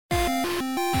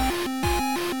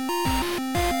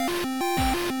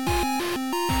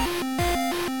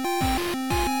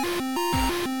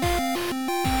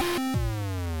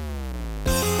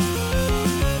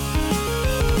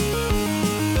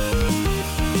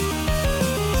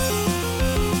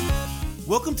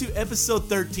Welcome to episode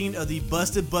 13 of the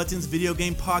Busted Buttons video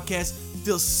game podcast.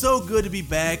 Feels so good to be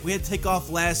back. We had to take off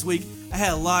last week. I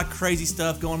had a lot of crazy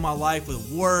stuff going in my life with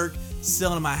work,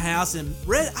 selling my house, and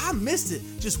Red, I missed it.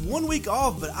 Just 1 week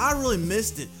off, but I really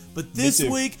missed it. But this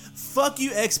week, fuck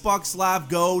you Xbox Live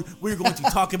Gold. We're going to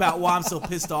talk about why I'm so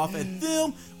pissed off at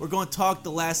them. We're going to talk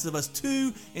The Last of Us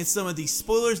 2 and some of the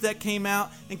spoilers that came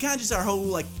out and kind of just our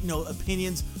whole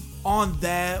opinions on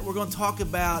that. We're going to talk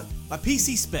about my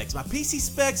PC specs. My PC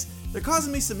specs, they're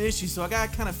causing me some issues, so I got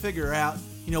to kind of figure out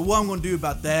what I'm going to do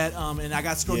about that, and I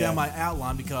got to scroll down my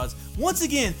outline because, once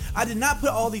again, I did not put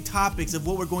all the topics of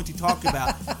what we're going to talk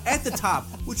about at the top,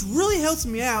 which really helps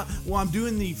me out while I'm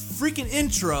doing the freaking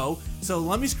intro. So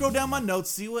let me scroll down my notes,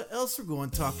 see what else we're going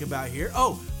to talk about here.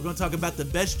 Oh, we're going to talk about the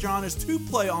best genres to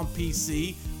play on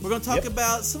PC. We're going to talk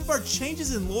about some of our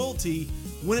changes in loyalty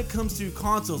when it comes to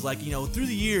consoles, like, through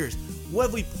the years. What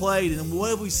have we played and what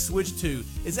have we switched to?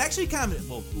 It's actually kind of,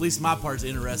 well, at least my part's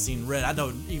interesting. Red, I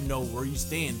don't even know where you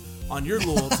stand on your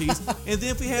loyalties. And then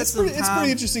if we had some time, it's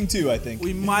pretty interesting too, I think.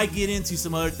 We might get into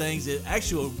some other things that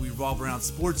actually revolve around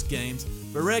sports games.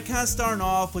 But Red, kind of starting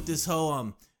off with this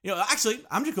whole, actually,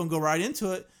 I'm just going to go right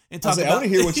into it. And talk I want to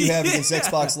hear what you have against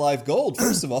Xbox Live Gold,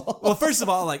 first of all. Well, first of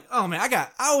all,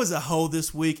 I was a hoe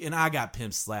this week, and I got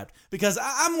pimp slapped. Because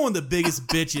I'm one of the biggest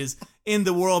bitches in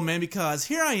the world, man, because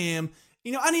here I am,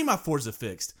 I need my Forza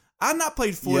fixed. I've not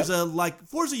played Forza,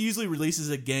 Forza usually releases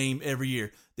a game every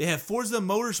year. They have Forza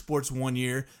Motorsports one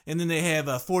year, and then they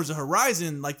have Forza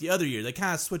Horizon the other year. They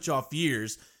kind of switch off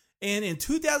years. And in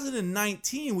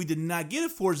 2019, we did not get a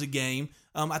Forza game.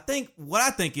 I think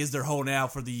is they're holding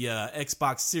out for the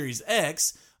Xbox Series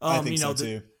X. I think so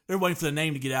too. They're waiting for the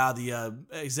name to get out of the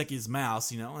executive's mouth.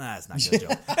 It's not good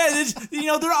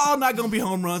joke. They're all not going to be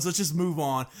home runs. Let's just move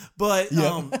on. But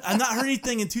I've not heard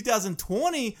anything in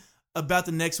 2020 about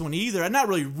the next one either. I not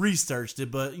really researched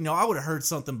it, but I would have heard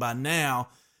something by now.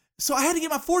 So I had to get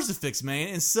my Forza fixed, man.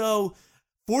 And so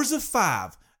Forza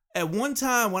 5. At one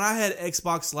time, when I had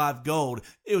Xbox Live Gold,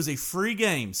 it was a free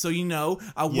game. So,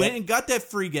 I went and got that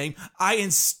free game. I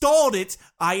installed it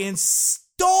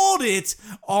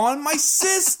on my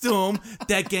system.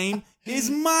 That game is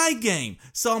my game.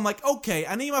 So I'm like, okay,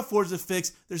 I need my Forza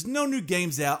fixed. There's no new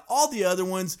games out. All the other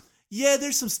ones,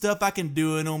 there's some stuff I can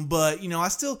do in them, but, I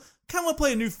still kind of want to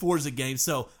play a new Forza game.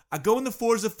 So I go into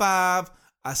Forza 5,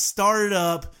 I start it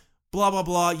up, blah, blah,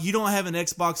 blah. You don't have an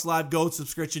Xbox Live Gold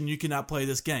subscription. You cannot play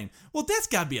this game. Well, that's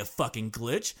got to be a fucking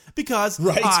glitch because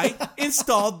I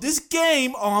installed this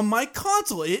game on my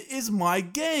console. It is my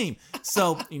game.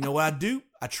 So, you know what I do?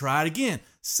 I try it again.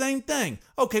 Same thing.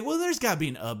 Okay, well, there's got to be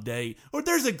an update or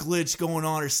there's a glitch going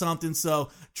on or something. So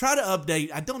try to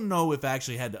update. I don't know if I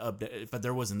actually had to update, if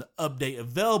there was an update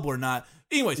available or not.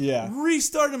 Anyways,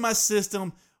 restarted my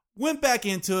system, went back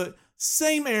into it.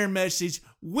 Same error message.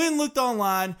 When looked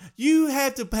online, you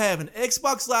have to have an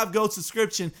Xbox Live Gold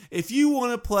subscription if you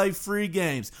want to play free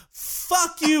games.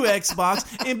 Fuck you, Xbox.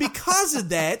 And because of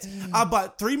that, I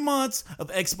bought 3 months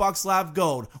of Xbox Live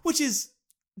Gold, which is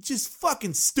just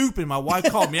fucking stupid. My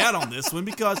wife called me out on this one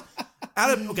because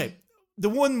the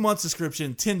 1 month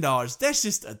subscription, $10, that's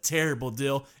just a terrible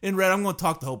deal. And Red, I'm going to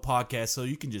talk the whole podcast, so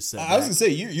you can just say I was going to say,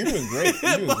 you're doing great.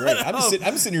 You're doing great.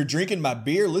 I'm sitting here drinking my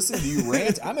beer, listening to you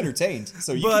rant. I'm entertained.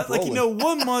 So you keep rolling.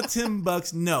 1 month,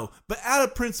 $10, no. But out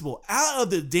of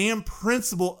the damn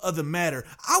principle of the matter,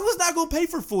 I was not going to pay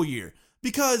for a full year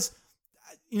because...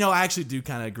 I actually do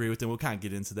kind of agree with them. We'll kind of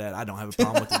get into that. I don't have a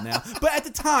problem with it now. But at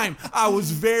the time, I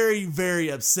was very, very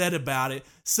upset about it.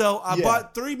 So I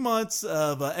bought 3 months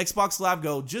of Xbox Live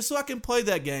Gold just so I can play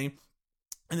that game.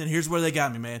 And then here's where they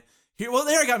got me, man. They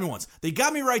got me once. They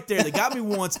got me right there. They got me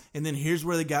once. And then here's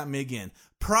where they got me again.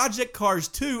 Project Cars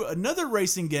 2, another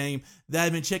racing game that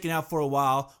I've been checking out for a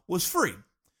while, was free.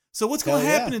 So what's going to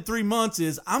happen in 3 months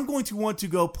is I'm going to want to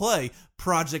go play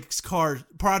Project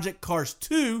Cars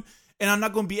 2, and I'm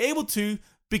not going to be able to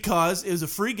because it was a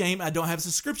free game. I don't have a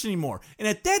subscription anymore. And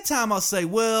at that time, I'll say,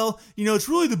 well, it's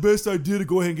really the best idea to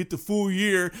go ahead and get the full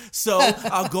year. So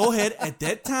I'll go ahead at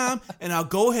that time, and I'll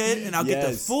go ahead and I'll get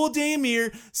the full damn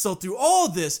year. So through all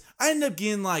of this, I ended up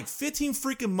getting 15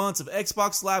 freaking months of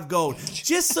Xbox Live Gold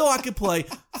just so I could play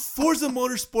Forza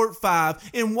Motorsport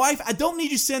 5. And wife, I don't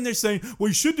need you sitting there saying, well,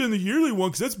 you should do the yearly one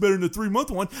because that's better than the 3 month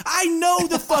one. I know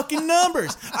the fucking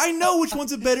numbers. I know which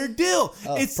one's a better deal.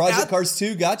 Project Cars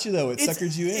 2 got you, though. It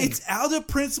suckered you in. It's out of the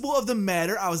principle of the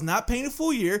matter. I was not paying a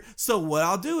full year. So what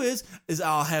I'll do is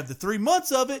I'll have the 3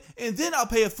 months of it, and then I'll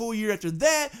pay a full year after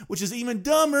that, which is even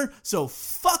dumber. So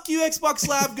fuck you, Xbox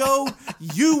Live Gold.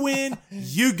 You win.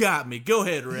 You got me. Go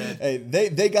ahead, Red. Hey,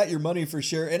 they got your money for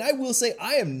sure. And I will say,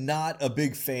 I am not a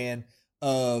big fan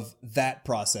of that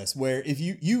process where if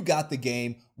you got the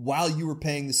game while you were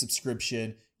paying the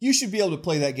subscription, you should be able to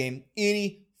play that game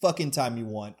any fucking time you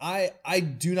want. I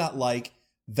do not like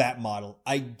that model.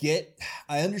 I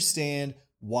understand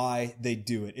why they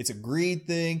do it. It's a greed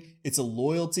thing. It's a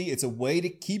loyalty. It's a way to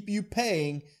keep you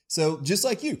paying. So just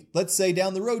like you, let's say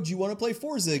down the road you want to play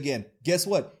Forza again. Guess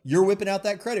what? You're whipping out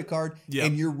that credit card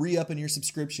and you're re-upping your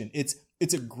subscription. It's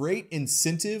a great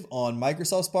incentive on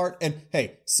Microsoft's part. And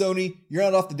hey, Sony, you're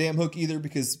not off the damn hook either,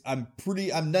 because I'm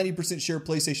 90% sure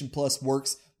PlayStation Plus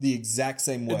works the exact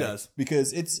same way. It does.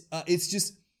 Because it's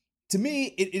just, to me,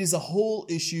 it is a whole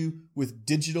issue with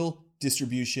digital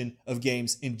distribution of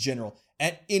games in general.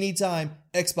 At any time,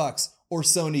 Xbox or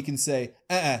Sony can say,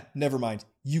 never mind.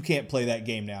 You can't play that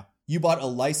game now. You bought a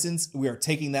license. We are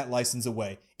taking that license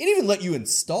away. It even let you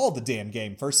install the damn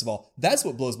game, first of all. That's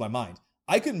what blows my mind.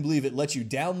 I couldn't believe it let you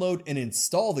download and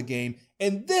install the game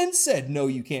and then said, no,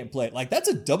 you can't play it. Like, that's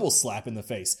a double slap in the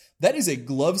face. That is a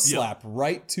glove slap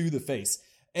right to the face.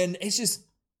 And it's just,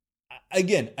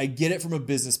 again, I get it from a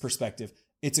business perspective.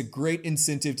 It's a great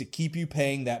incentive to keep you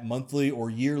paying that monthly or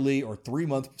yearly or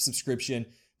 3-month subscription.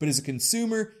 But as a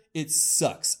consumer, it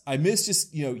sucks. I miss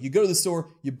just, you go to the store,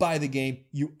 you buy the game,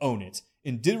 you own it.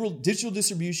 In digital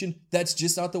distribution, that's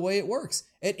just not the way it works.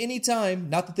 At any time,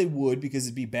 not that they would, because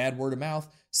it'd be bad word of mouth,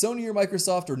 Sony or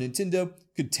Microsoft or Nintendo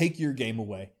could take your game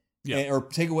away. Or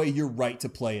take away your right to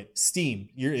play it. Steam,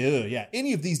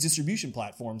 any of these distribution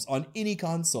platforms on any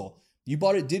console. You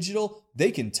bought it digital,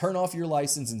 they can turn off your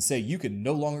license and say you can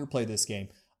no longer play this game.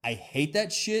 I hate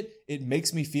that shit. It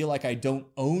makes me feel like I don't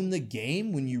own the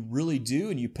game when you really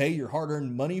do and you pay your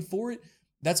hard-earned money for it.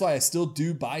 That's why I still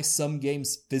do buy some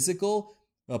games physical.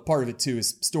 Part of it, too,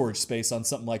 is storage space on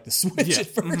something like the Switch at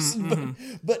first.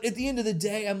 But at the end of the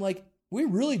day, I'm like, we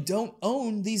really don't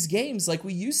own these games like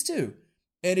we used to.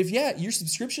 And if, your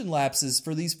subscription lapses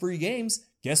for these free games,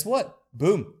 guess what?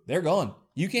 Boom, they're gone.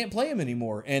 You can't play them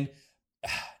anymore. And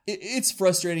it's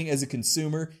frustrating as a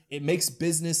consumer. It makes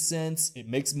business sense. It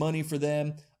makes money for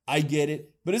them. I get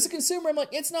it. But as a consumer, I'm like,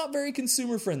 it's not very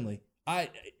consumer friendly. Here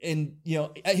we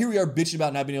are bitching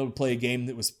about not being able to play a game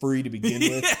that was free to begin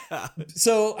with.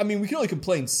 So, I mean, we can only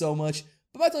complain so much.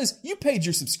 But my thing is, you paid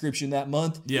your subscription that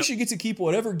month. You should get to keep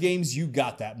whatever games you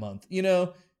got that month.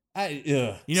 I'm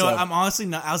honestly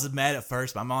not, I was mad at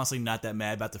first, but I'm honestly not that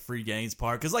mad about the free games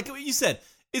part. Because like what you said,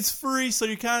 it's free, so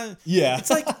you're kind of...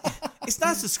 it's like... It's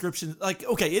not a subscription. Like,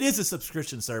 okay, it is a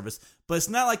subscription service, but it's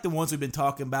not like the ones we've been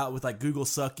talking about with like Google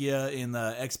Suck Ya and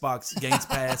the Xbox Games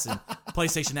Pass and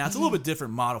PlayStation Now. It's a little bit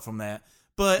different model from that.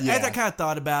 But as I kind of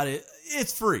thought about it,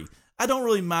 it's free. I don't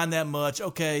really mind that much.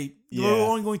 Okay, we're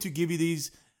only going to give you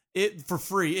it for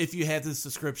free if you have this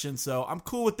subscription. So I'm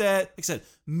cool with that. Like I said,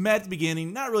 mad at the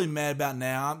beginning, not really mad about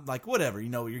now. I'm like, whatever,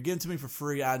 you're getting to me for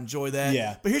free. I enjoy that.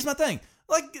 Yeah. But here's my thing.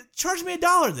 Like, charge me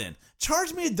 $1 then.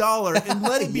 Charge me $1 and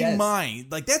let it be mine.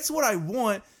 Like, that's what I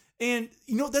want. And,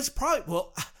 that's probably,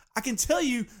 I can tell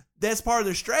you that's part of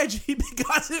their strategy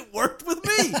because it worked with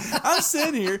me. I'm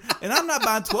sitting here and I'm not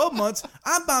buying 12 months.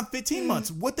 I'm buying 15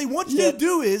 months. What they want you to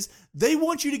do is they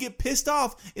want you to get pissed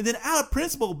off and then out of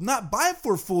principle not buy it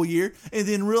for a full year and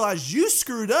then realize you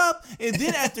screwed up. And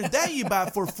then after that, you buy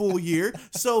it for a full year.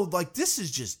 So, like, this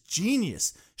is just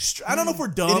genius. I don't know if we're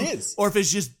dumb or if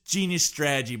it's just genius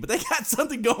strategy, but they got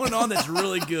something going on that's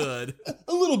really good.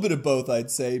 A little bit of both,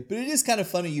 I'd say. But it is kind of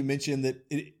funny you mentioned that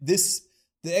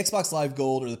the Xbox Live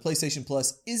Gold or the PlayStation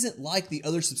Plus isn't like the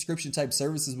other subscription type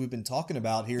services we've been talking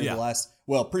about here in the last,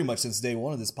 pretty much since day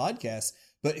one of this podcast.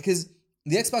 But because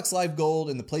the Xbox Live Gold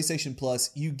and the PlayStation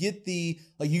Plus, you get the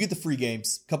free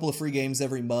games, a couple of free games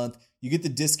every month. You get the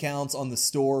discounts on the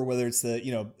store, whether it's the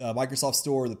Microsoft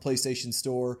Store or the PlayStation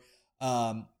Store.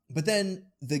 But then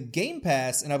the Game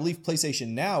Pass, and I believe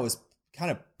PlayStation Now is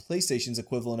kind of PlayStation's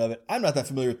equivalent of it. I'm not that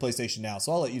familiar with PlayStation Now,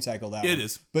 so I'll let you tackle that one. It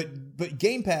is. But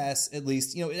Game Pass, at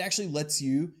least, it actually lets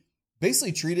you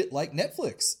basically treat it like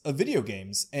Netflix of video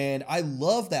games. And I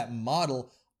love that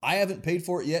model. I haven't paid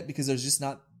for it yet because there's just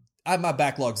not... my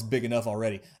backlog's big enough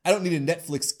already. I don't need a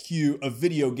Netflix queue of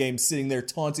video games sitting there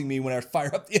taunting me when I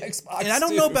fire up the Xbox. And I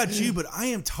don't know about you, but I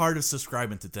am tired of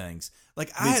subscribing to things. Like,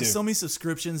 I have so many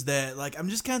subscriptions that, like, I'm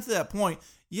just kind of to that point.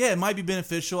 Yeah, it might be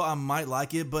beneficial. I might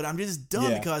like it, but I'm just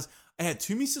done because I have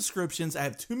too many subscriptions. I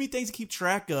have too many things to keep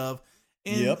track of.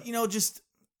 And, just,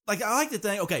 like, I like to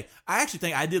think, okay, I actually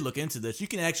think I did look into this. You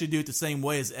can actually do it the same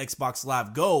way as Xbox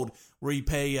Live Gold, where you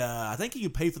pay, I think you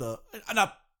can pay for the, I'm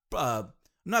not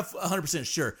 100%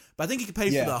 sure, but I think you can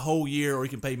pay for the whole year or you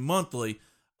can pay monthly,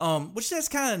 which that's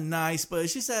kind of nice, but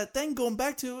it's just that thing going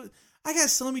back to it. I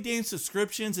got so many damn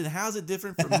subscriptions, and how's it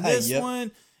different from this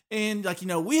one? And, like,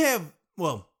 we have,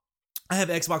 I have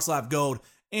Xbox Live Gold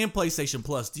and PlayStation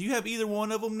Plus. Do you have either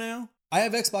one of them now? I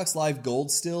have Xbox Live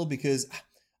Gold still because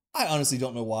I honestly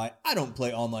don't know why. I don't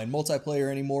play online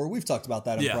multiplayer anymore. We've talked about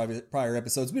that in prior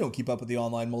episodes. We don't keep up with the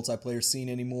online multiplayer scene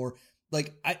anymore.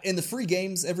 Like, in the free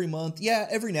games every month,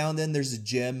 every now and then there's a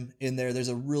gem in there. There's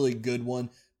a really good one.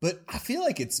 But I feel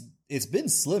like it's been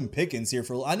slim pickings here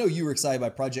for. I know you were excited by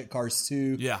Project Cars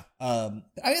 2. Yeah.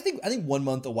 I think 1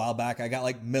 month a while back I got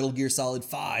like Metal Gear Solid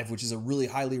 5, which is a really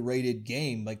highly rated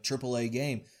game, like AAA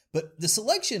game. But the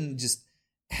selection just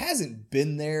hasn't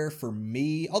been there for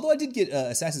me. Although I did get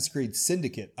Assassin's Creed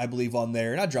Syndicate, I believe, on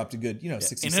there, and I dropped a good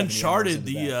 60. And Uncharted,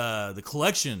 the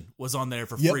collection was on there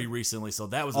for free recently, so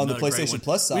that was on the PlayStation great one.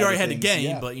 Plus side. We already had the game,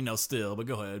 yeah. But still. But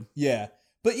go ahead. Yeah.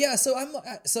 But yeah, so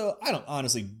I don't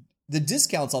honestly. The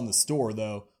discounts on the store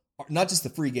though, not just the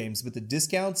free games, but the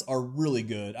discounts are really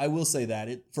good. I will say that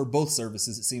for both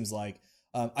services, it seems like.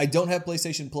 I don't have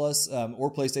PlayStation Plus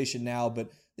or PlayStation Now, but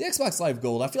the Xbox Live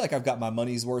Gold, I feel like I've got my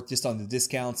money's worth just on the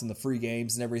discounts and the free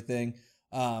games and everything.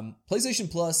 PlayStation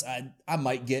Plus, I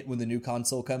might get when the new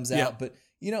console comes out, but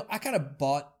I kind of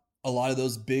bought a lot of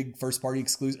those big first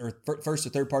or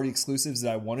third party exclusives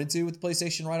that I wanted to with the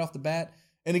PlayStation right off the bat.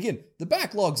 And again, the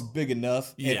backlog's big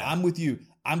enough, and I'm with you.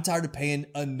 I'm tired of paying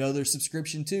another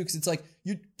subscription too, because it's like,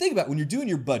 you think about when you're doing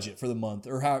your budget for the month,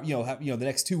 or how the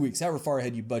next 2 weeks, however far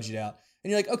ahead you budget out, and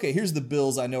you're like, okay, here's the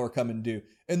bills I know are coming due,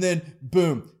 and then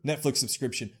boom, Netflix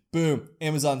subscription, boom,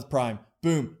 Amazon Prime,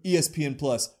 boom, ESPN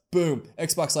Plus, boom,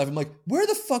 Xbox Live. I'm like, where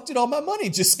the fuck did all my money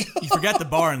just go? You forgot the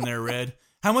bar in there, Red.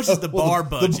 How much is the bar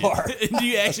budget? The bar. Do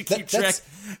you actually keep track?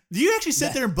 Do you actually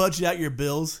sit there and budget out your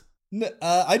bills? No,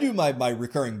 I do my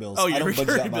recurring bills. Oh, your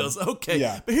recurring bills. Okay.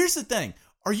 Yeah. But here's the thing.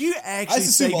 Are you actually I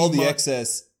assume all the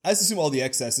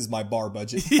excess is my bar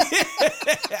budget.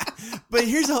 But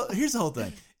here's the whole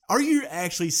thing. Are you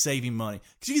actually saving money?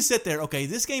 Because you can sit there, okay,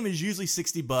 this game is usually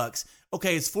 $60.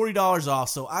 Okay, it's $40 off,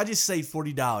 so I just saved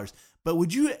 $40. But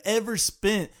would you ever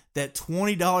spend that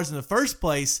 $20 in the first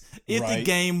place if the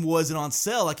game wasn't on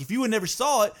sale? Like, if you would never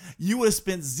saw it, you would have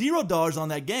spent $0 on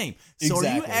that game. So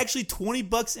Are you actually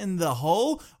 $20 in the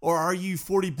hole, or are you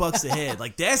 $40 ahead?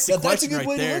 Like, that's the question right there. That's a good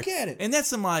way to look at it. And that's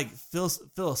some like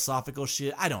philosophical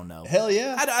shit. I don't know. Hell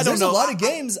yeah. I don't know. There's a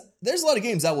lot of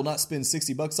games I will not spend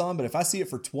 $60 on, but if I see it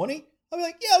for $20, I'll be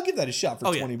like, yeah, I'll give that a shot for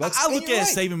 $20. I look at it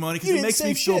as saving money because it makes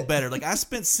me feel better. Like, I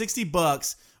spent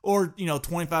 $60 or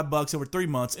 $25 over 3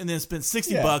 months, and then spent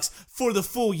 $60 for the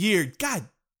full year. God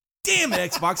damn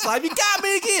it, Xbox Live, you got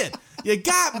me again. You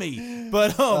got me.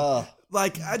 But I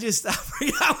forgot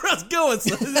where I was going.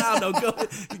 So I don't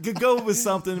know. Go with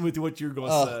something with what you're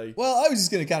going to say. Well, I was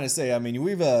just going to kind of say, I mean,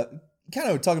 we've kind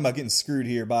of talking about getting screwed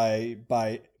here by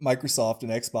Microsoft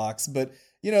and Xbox, but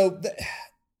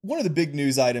one of the big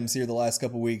news items here the last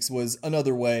couple of weeks was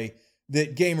another way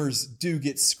that gamers do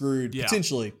get screwed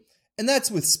potentially. And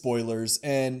that's with spoilers.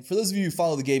 And for those of you who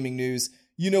follow the gaming news,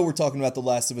 we're talking about The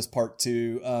Last of Us Part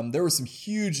 2. There were some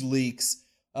huge leaks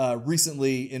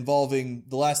recently involving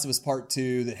The Last of Us Part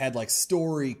 2 that had like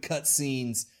story,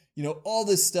 cutscenes, all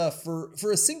this stuff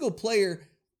for a single player,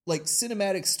 like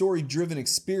cinematic story driven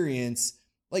experience.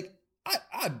 Like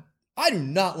I do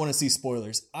not want to see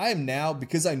spoilers. I am now,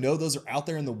 because I know those are out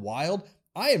there in the wild,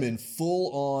 I am in full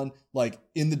on, like,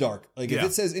 in the dark. Like, if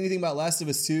it says anything about Last of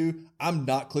Us 2, I'm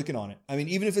not clicking on it. I mean,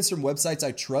 even if it's from websites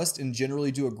I trust and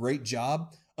generally do a great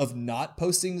job of not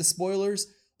posting the spoilers,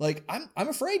 like, I'm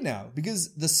afraid now,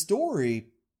 because the story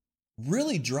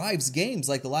really drives games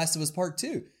like The Last of Us Part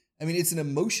 2. I mean, it's an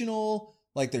emotional,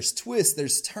 like, there's twists,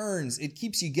 there's turns, it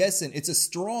keeps you guessing. It's a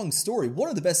strong story. One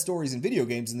of the best stories in video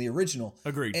games in the original.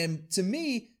 Agreed. And to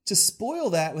me, to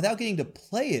spoil that without getting to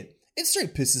play it, it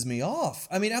straight pisses me off.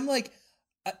 I mean, I'm like,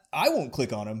 I won't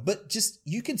click on them, but just,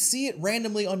 you can see it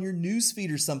randomly on your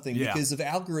newsfeed or something because of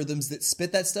algorithms that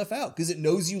spit that stuff out because it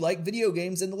knows you like video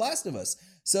games and The Last of Us.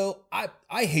 So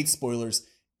I hate spoilers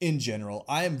in general.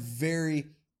 I am very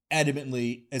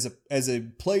adamantly, as a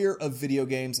player of video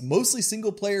games, mostly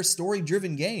single player story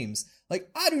driven games, like,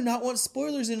 I do not want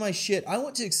spoilers in my shit. I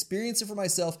want to experience it for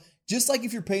myself. Just like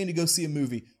if you're paying to go see a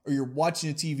movie or you're watching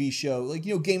a TV show, like,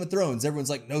 Game of Thrones, everyone's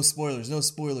like, no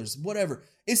spoilers, whatever.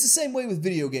 It's the same way with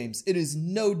video games. It is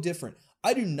no different.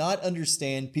 I do not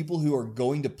understand people who are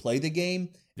going to play the game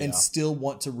and still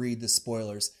want to read the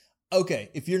spoilers. Okay,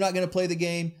 if you're not going to play the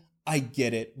game, I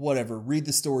get it. Whatever. Read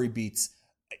the story beats.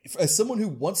 As someone who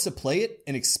wants to play it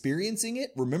and experiencing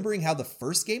it, remembering how the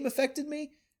first game affected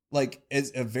me, like,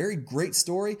 as a very great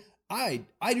story, I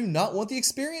do not want the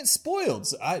experience spoiled.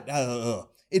 So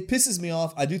it pisses me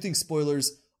off. I do think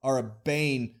spoilers are a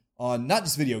bane on not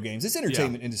just video games. It's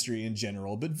entertainment industry in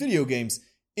general, but video games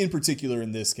in particular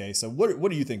in this case. So what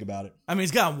do you think about it? I mean,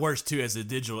 it's gotten worse too as the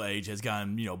digital age has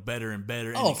gotten, better and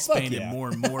better and expanded more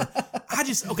and more.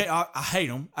 I hate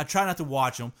them. I try not to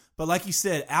watch them. But like you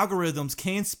said, algorithms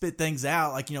can spit things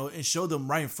out, like, and show them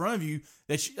right in front of you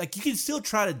that you can still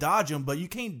try to dodge them, but you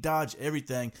can't dodge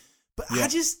everything. But I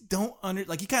just don't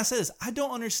like you kind of said this, I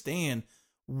don't understand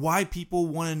why people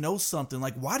want to know something.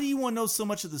 Like, why do you want to know so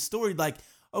much of the story? Like,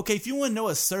 okay, if you want to know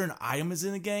a certain item is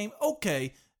in the game,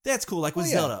 okay, that's cool. Like with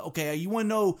Zelda, okay, you want to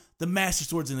know the Master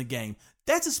Sword's in the game.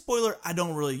 That's a spoiler. I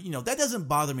don't really, that doesn't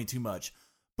bother me too much.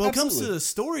 But when it comes to the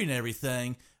story and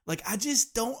everything, like, I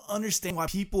just don't understand why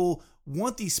people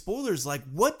want these spoilers. Like,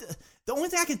 the only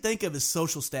thing I can think of is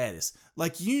social status.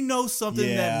 Like,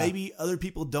 something that maybe other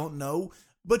people don't know,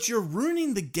 but you're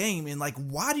ruining the game. And like,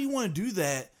 why do you want to do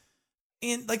that?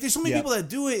 And like, there's so many people that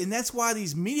do it, and that's why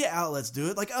these media outlets do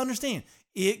it. Like, I understand.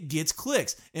 It gets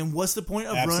clicks. And what's the point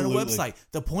of running a website?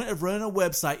 The point of running a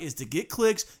website is to get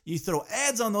clicks. You throw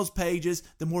ads on those pages.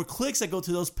 The more clicks that go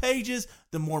to those pages,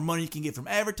 the more money you can get from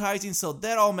advertising. So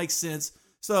that all makes sense.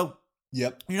 So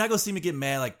you're not going to see me get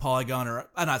mad like Polygon, or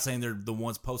I'm not saying they're the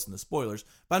ones posting the spoilers,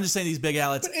 but I'm just saying these big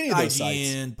outlets,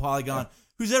 IGN, Polygon,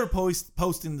 who's ever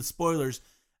posting the spoilers,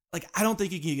 like, I don't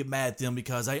think you can get mad at them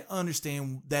because I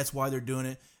understand that's why they're doing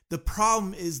it. The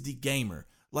problem is the gamer.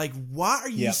 Like, why are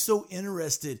you so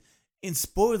interested in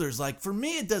spoilers? Like, for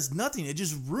me, it does nothing. It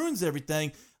just ruins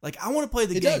everything. Like, I want to play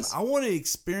the game. I want to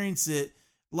experience it,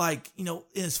 like, in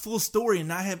its full story and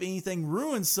not have anything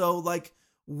ruined. So, like,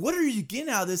 what are you getting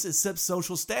out of this except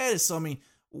social status? So, I mean,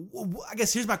 I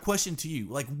guess here's my question to you.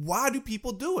 Like, why do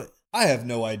people do it? I have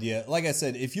no idea. Like I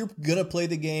said, if you're going to play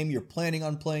the game, you're planning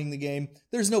on playing the game,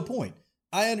 there's no point.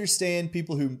 I understand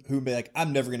people who be like,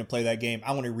 I'm never going to play that game.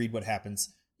 I want to read what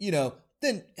happens.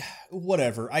 Then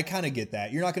whatever. I kind of get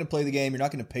that. You're not going to play the game. You're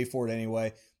not going to pay for it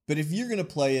anyway. But if you're going to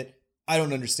play it, I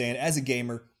don't understand, as a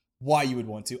gamer, why you would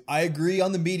want to. I agree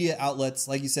on the media outlets.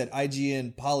 Like you said,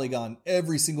 IGN, Polygon,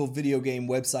 every single video game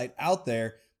website out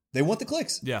there, they want the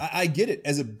clicks. Yeah. I get it.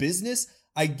 As a business,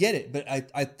 I get it. But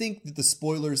I think that the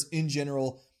spoilers in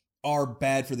general are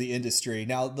bad for the industry.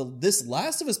 Now, this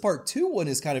Last of Us Part 2 one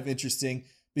is kind of interesting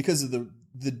because of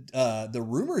the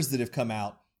rumors that have come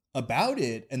out about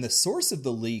it, and the source of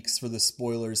the leaks for the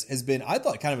spoilers has been, I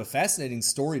thought, kind of a fascinating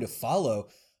story to follow.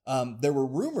 There were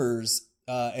rumors,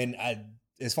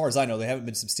 as far as I know, they haven't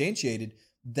been substantiated,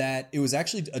 that it was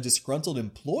actually a disgruntled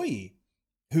employee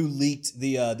who leaked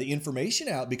the information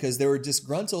out because they were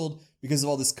disgruntled because of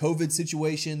all this COVID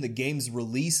situation. The game's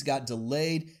release got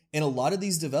delayed, and a lot of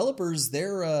these developers,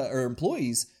 or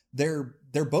employees, their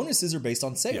bonuses are based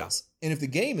on sales. Yeah. And if the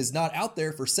game is not out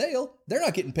there for sale, they're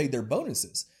not getting paid their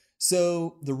bonuses.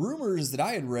 So the rumors that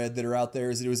I had read that are out there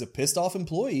is that it was a pissed off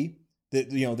employee that,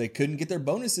 they couldn't get their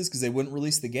bonuses because they wouldn't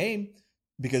release the game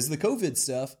because of the COVID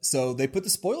stuff. So they put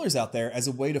the spoilers out there as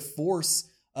a way to force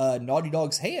Naughty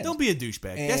Dog's hand. Don't be a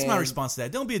douchebag. That's my response to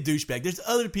that. Don't be a douchebag. There's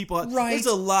other people. Right. There's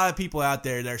a lot of people out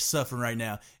there that are suffering right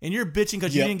now, and you're bitching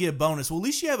because you didn't get a bonus. Well, at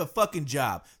least you have a fucking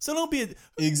job. So don't be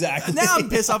exactly. Now I'm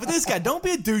pissed off at this guy. Don't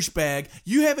be a douchebag.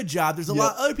 You have a job. There's a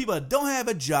lot of other people that don't have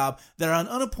a job, that are on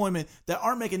unemployment, that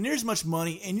aren't making near as much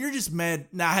money, and you're just mad.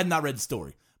 Now, I had not read the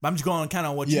story, but I'm just going on kind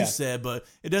of what you said. But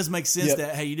it does make sense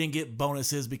that, hey, you didn't get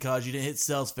bonuses because you didn't hit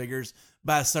sales figures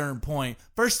by a certain point.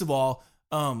 First of all,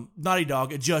 Naughty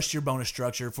Dog, adjust your bonus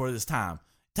structure for this time.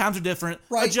 Times are different.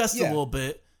 Right. Adjust a little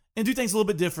bit and do things a little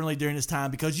bit differently during this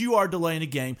time because you are delaying a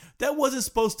game that wasn't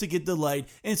supposed to get delayed,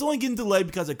 and it's only getting delayed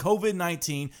because of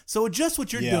COVID-19. So adjust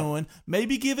what you're doing.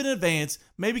 Maybe give it an advance.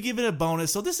 Maybe give it a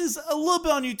bonus. So this is a little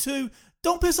bit on you too.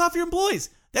 Don't piss off your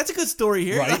employees. That's a good story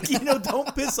here. Right. Like,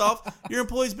 don't piss off your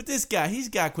employees. But this guy, he's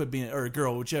got to quit being, or a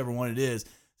girl, whichever one it is,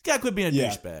 he's got to quit being a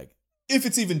douchebag. If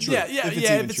it's even true.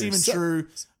 If it's even true.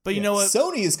 But you know what?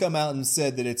 Sony has come out and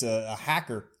said that it's a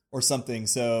hacker or something.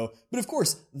 So, but of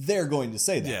course, they're going to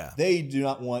say that. Yeah. They do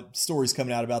not want stories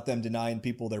coming out about them denying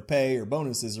people their pay or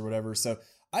bonuses or whatever. So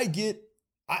I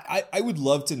would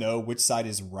love to know which side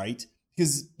is right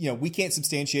because, we can't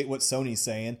substantiate what Sony's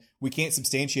saying. We can't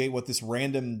substantiate what this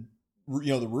random,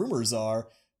 the rumors are.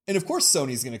 And of course,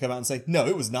 Sony's going to come out and say, no,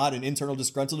 it was not an internal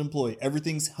disgruntled employee.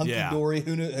 Everything's hunky-dory,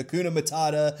 Hakuna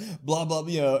Matata, blah, blah,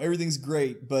 everything's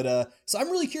great. But so I'm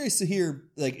really curious to hear,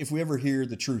 like, if we ever hear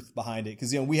the truth behind it.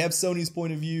 Because, we have Sony's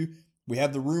point of view. We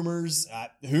have the rumors.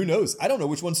 Who knows? I don't know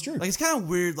which one's true. Like, it's kind of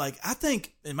weird. Like, I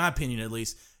think, in my opinion at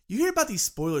least, you hear about these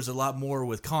spoilers a lot more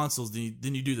with consoles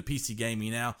than you do the PC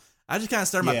gaming. Now, I just kind of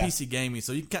started my PC gaming.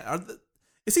 So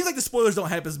it seems like the spoilers don't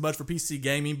happen as much for PC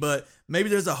gaming, but maybe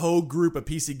there's a whole group of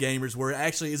PC gamers where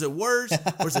actually, is it worse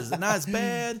or is it not as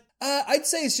bad? I'd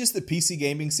say it's just that PC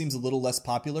gaming seems a little less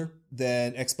popular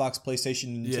than Xbox,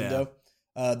 PlayStation, and Nintendo.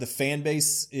 Yeah. The fan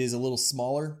base is a little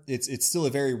smaller. It's still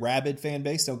a very rabid fan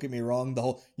base. Don't get me wrong. The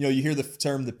whole, you hear the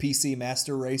term the PC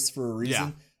master race for a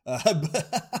reason. Yeah.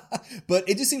 But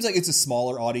it just seems like it's a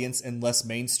smaller audience and less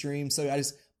mainstream. So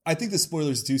I think the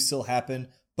spoilers do still happen,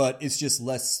 but it's just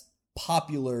less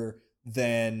popular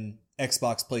than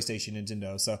Xbox, PlayStation,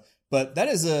 Nintendo. So, but that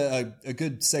is a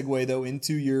good segue though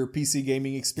into your PC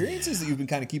gaming experiences that you've been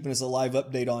kind of keeping us a live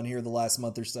update on here the last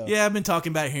month or so. Yeah, I've been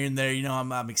talking about it here and there.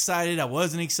 I'm excited. I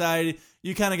wasn't excited.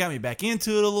 You kind of got me back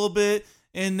into it a little bit,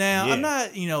 and now I'm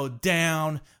not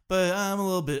down, but I'm a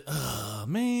little bit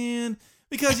man,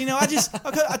 because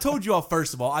I told you all,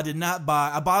 first of all, I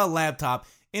bought a laptop.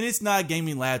 And it's not a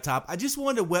gaming laptop. I just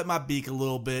wanted to wet my beak a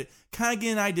little bit, kind of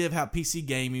get an idea of how PC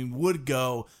gaming would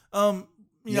go. And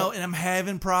I'm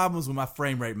having problems with my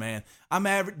frame rate, man.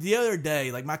 The other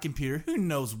day, like my computer, who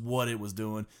knows what it was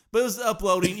doing, but it was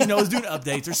uploading, it was doing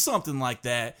updates or something like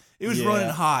that. It was running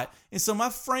hot. And so my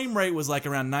frame rate was like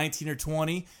around 19 or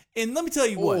 20. And let me tell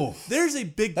you what, there's a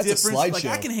big difference. Like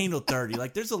I can handle 30.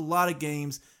 Like there's a lot of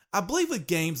games. I believe with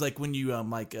games like when you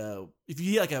if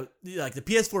you get like the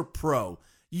PS4 Pro,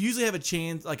 you usually have a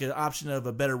chance, like an option of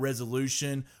a better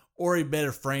resolution or a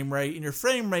better frame rate, and your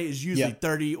frame rate is usually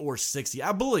 30 or 60,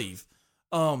 I believe.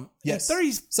 Yes,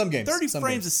 30, some games, 30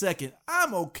 frames a second,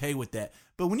 I'm okay with that.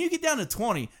 But when you get down to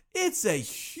 20, it's a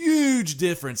huge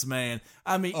difference, man.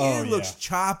 I mean, it looks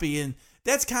choppy, and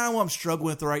that's kind of what I'm struggling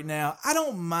with right now. I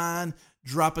don't mind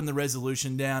dropping the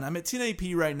resolution down. I'm at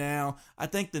 1080p right now. I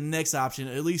think the next option,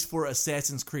 at least for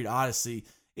Assassin's Creed Odyssey,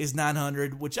 is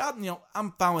 900, which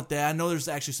I'm fine with that. I know there's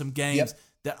actually some games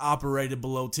that operated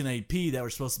below 1080p that were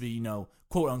supposed to be,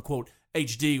 quote unquote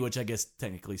HD, which I guess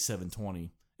technically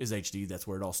 720 is HD. That's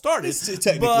where it all started.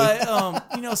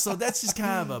 But so that's just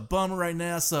kind of a bummer right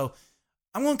now. So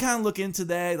I'm going to kind of look into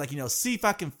that, see if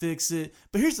I can fix it.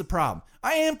 But here's the problem.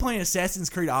 I am playing Assassin's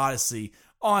Creed Odyssey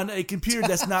on a computer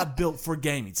that's not built for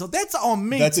gaming. So that's on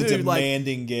me, that's too. That's a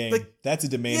demanding game. That's a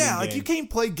demanding game. Yeah, like you can't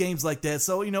play games like that.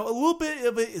 So, a little bit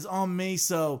of it is on me.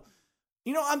 So,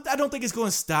 I don't think it's going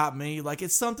to stop me. Like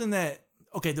it's something that,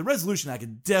 the resolution I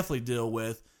could definitely deal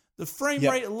with. The frame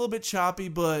rate a little bit choppy,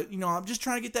 but, I'm just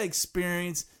trying to get that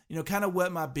experience, kind of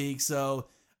wet my beak. So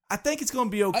I think it's going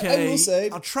to be okay. I will say,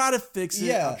 I'll try to fix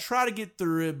it. I'll try to get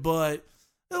through it, but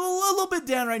a little bit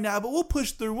down right now, but we'll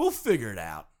push through. We'll figure it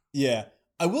out. Yeah.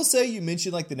 I will say you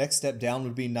mentioned like the next step down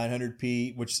would be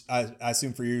 900p, which I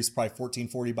assume for you is probably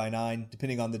 1440 by 9,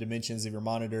 depending on the dimensions of your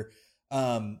monitor.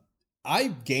 I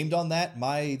gamed on that.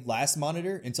 My last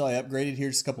monitor, until I upgraded here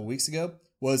just a couple weeks ago,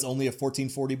 was only a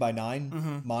 1440 by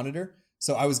 9 monitor.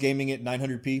 So I was gaming at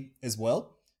 900p as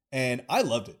well. And I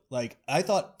loved it. Like I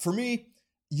thought, for me,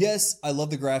 yes, I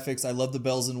love the graphics. I love the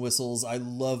bells and whistles. I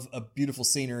love a beautiful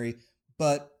scenery.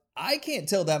 But I can't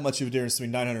tell that much of a difference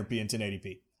between 900p and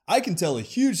 1080p. I can tell a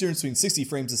huge difference between 60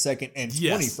 frames a second and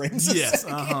 20 frames a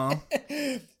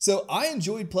second. So I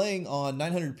enjoyed playing on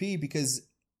 900p because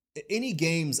any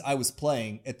games I was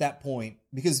playing at that point,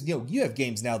 because you have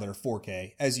games now that are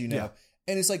 4K, as you know,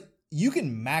 and it's like you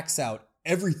can max out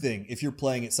everything if you're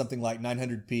playing at something like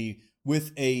 900p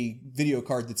with a video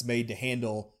card that's made to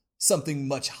handle something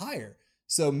much higher.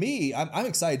 So I'm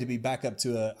excited to be back up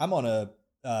to I'm on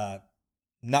a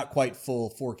not quite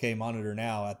full 4K monitor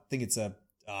now. I think it's a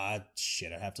I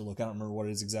have to look. I don't remember what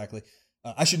it is exactly.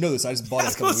 I should know this. I just bought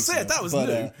it a couple weeks ago. That was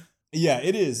new. Yeah,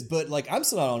 it is. But like, I'm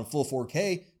still not on full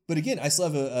 4K. But again, I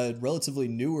still have a relatively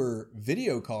newer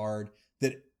video card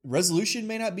that resolution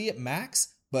may not be at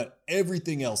max, but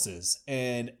everything else is.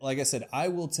 And like I said, I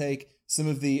will take some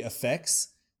of the effects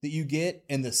that you get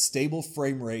and the stable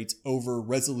frame rate over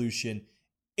resolution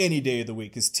any day of the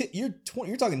week. Because you're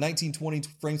talking 1920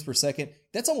 frames per second.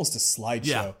 That's almost a slideshow.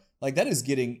 Yeah. Like that is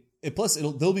getting. Plus,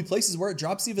 there'll be places where it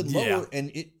drops even lower, and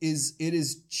it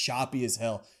is choppy as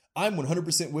hell. I'm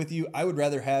 100% with you. I would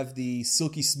rather have the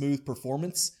silky smooth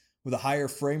performance with a higher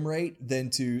frame rate than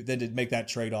to make that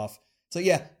trade off. So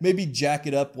yeah, maybe jack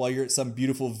it up while you're at some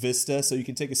beautiful vista so you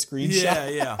can take a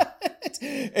screenshot. Yeah.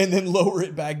 And then lower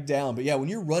it back down. But yeah, when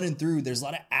you're running through, there's a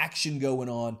lot of action going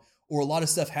on, or a lot of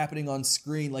stuff happening on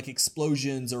screen, like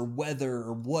explosions or weather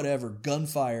or whatever,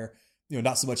 gunfire.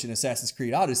 Not so much in Assassin's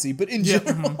Creed Odyssey, but in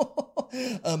general,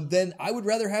 then I would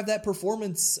rather have that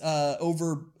performance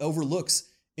over looks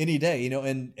any day.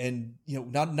 And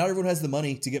not everyone has the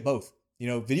money to get both.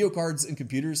 Video cards and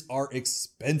computers are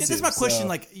expensive. This is my question.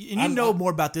 And you know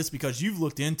more about this because you've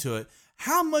looked into it.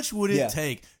 how much would it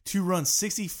take to run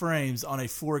 60 frames on a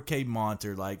 4K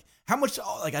monitor? Like, how much,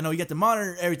 like, I know you got the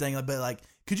monitor and everything, but, like,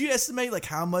 could you estimate, like,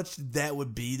 how much that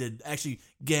would be to actually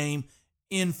game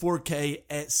in 4K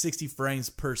at 60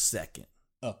 frames per second?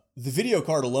 Oh, the video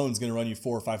card alone is going to run you $400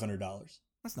 or $500.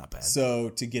 That's not bad. So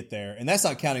to get there, and that's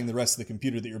not counting the rest of the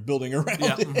computer that you're building around.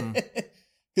 Yeah.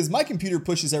 Because my computer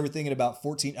pushes everything at about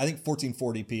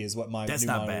 1440p is what my that's new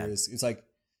not monitor bad. is. It's like,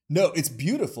 no, it's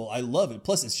beautiful. I love it.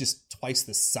 Plus, it's just twice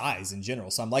the size in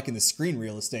general. So I'm liking the screen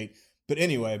real estate. But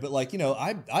anyway, but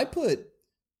I put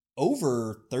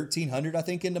over 1,300, I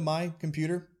think, into my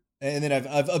computer. And then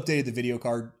I've updated the video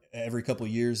card every couple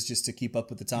of years just to keep up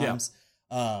with the times.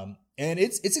 Yeah. And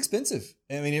it's expensive.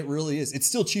 I mean, it really is. It's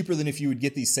still cheaper than if you would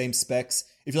get these same specs.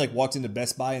 If you like walked into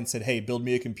Best Buy and said, hey, build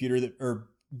me a computer or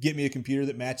get me a computer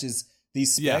that matches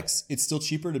these specs. Yeah. It's still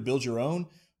cheaper to build your own.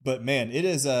 But man, it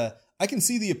is I can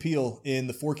see the appeal in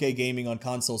the 4K gaming on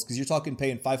consoles because you're talking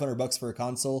paying $500 for a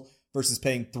console versus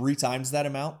paying 3 times that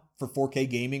amount for 4K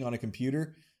gaming on a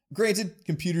computer. Granted,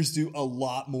 computers do a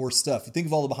lot more stuff. You think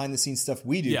of all the behind the scenes stuff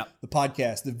we do, the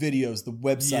podcast, the videos, the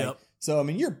website. Yep. So, I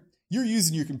mean, you're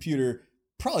using your computer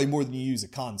probably more than you use a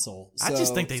console. So, I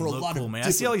just think they look cool, man.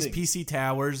 I see all these PC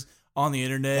towers on the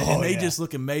internet and they just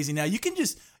look amazing. Now you can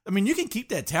keep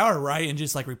that tower right and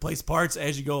just like replace parts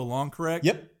as you go along, correct?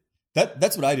 Yep.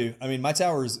 That's what I do. I mean, my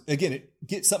towers, again,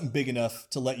 get something big enough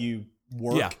to let you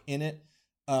work in it.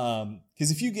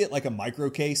 Because if you get like a micro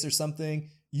case or something,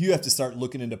 you have to start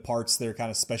looking into parts that are kind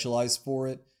of specialized for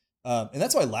it. And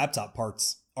that's why laptop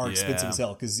parts are expensive as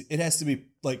hell, because it has to be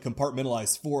like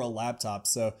compartmentalized for a laptop.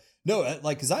 So no,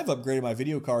 like, because I've upgraded my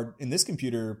video card in this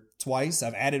computer twice.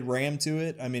 I've added RAM to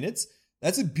it. I mean,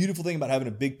 that's a beautiful thing about having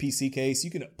a big PC case.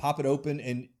 You can pop it open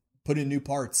and put in new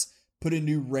parts, put in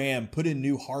new RAM, put in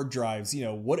new hard drives,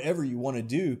 whatever you want to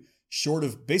do, short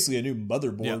of basically a new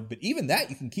motherboard. Yep. But even that,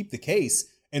 you can keep the case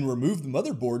and remove the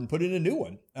motherboard and put in a new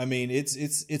one. I mean,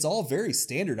 it's all very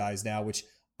standardized now, which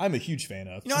I'm a huge fan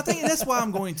of. I think that's why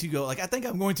I'm going to go. Like, I think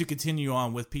I'm going to continue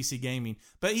on with PC gaming.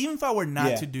 But even if I were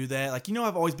not to do that, like,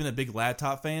 I've always been a big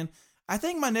laptop fan. I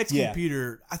think my next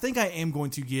computer, I think I am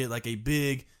going to get like a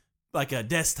big, like a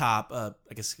desktop. I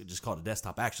guess just call it a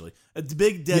desktop, actually. A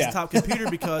big desktop computer,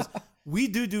 because we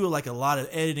do like a lot of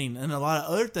editing and a lot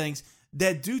of other things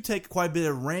that do take quite a bit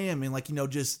of RAM, and like, you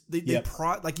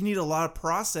need a lot of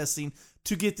processing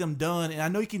to get them done. And I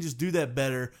know you can just do that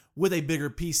better with a bigger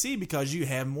PC because you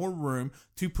have more room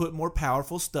to put more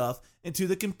powerful stuff into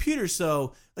the computer.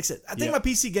 So, like I said, I think my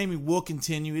PC gaming will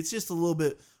continue. It's just a little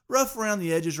bit rough around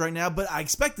the edges right now, but I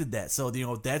expected that. So,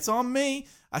 that's on me.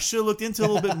 I should have looked into it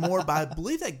a little bit more, but I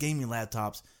believe that gaming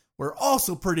laptops were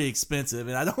also pretty expensive,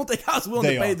 and I don't think I was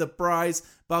willing to pay the price,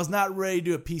 but I was not ready to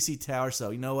do a PC tower. So,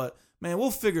 you know what? Man,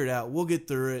 we'll figure it out. We'll get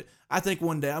through it. I think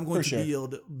one day I'm going to be able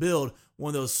to build one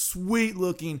of those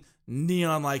sweet-looking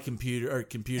neon light computers,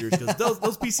 because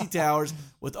those PC towers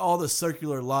with all the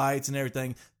circular lights and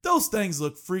everything, those things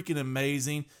look freaking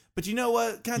amazing. But you know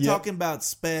what? Kind of talking about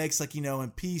specs, like, in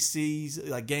PCs,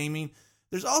 like gaming,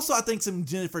 there's also, I think, some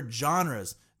different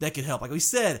genres that could help. Like we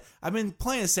said, I've been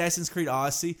playing Assassin's Creed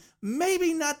Odyssey.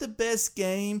 Maybe not the best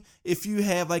game if you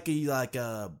have like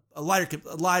a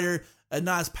lighter, a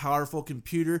not as powerful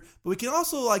computer, but we can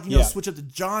also switch up the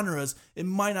genres. It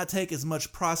might not take as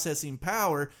much processing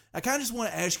power. I kind of just want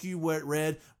to ask you,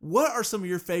 Red, what are some of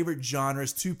your favorite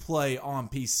genres to play on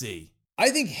PC?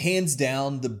 I think hands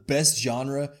down the best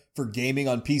genre for gaming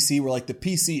on PC, where like the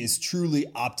PC is truly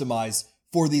optimized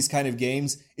for these kind of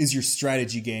games, is your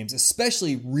strategy games,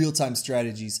 especially real-time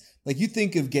strategies. Like, you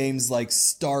think of games like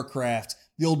StarCraft,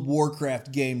 the old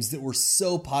Warcraft games that were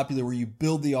so popular, where you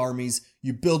build the armies,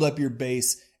 you build up your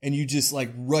base, and you just like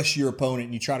rush your opponent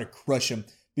and you try to crush them,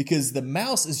 because the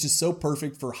mouse is just so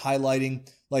perfect for highlighting,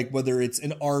 like whether it's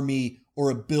an army or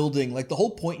a building. Like, the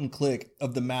whole point and click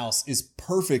of the mouse is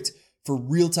perfect for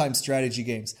real-time strategy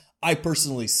games. I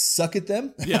personally suck at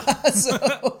them. Yeah.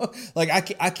 So, like,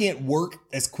 I can't work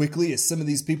as quickly as some of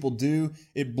these people do.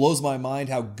 It blows my mind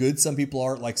how good some people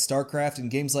are at like StarCraft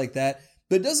and games like that.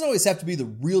 But it doesn't always have to be the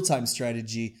real-time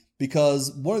strategy,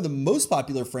 because one of the most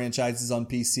popular franchises on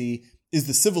PC is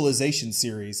the Civilization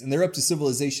series, and they're up to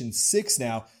Civilization 6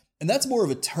 now, and that's more of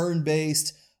a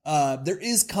turn-based. There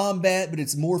is combat, but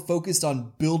it's more focused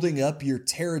on building up your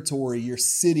territory, your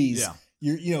cities,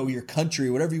 your country,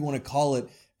 whatever you want to call it.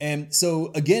 And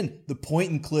so, again, the point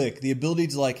and click, the ability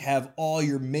to like have all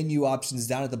your menu options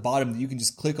down at the bottom that you can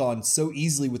just click on so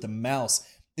easily with a mouse,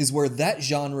 is where that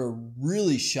genre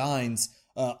really shines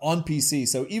on PC.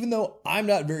 So even though I'm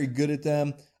not very good at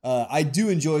them, I do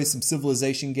enjoy some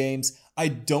Civilization games. I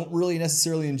don't really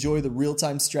necessarily enjoy the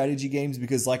real-time strategy games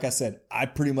because, like I said, I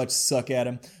pretty much suck at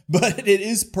them. But it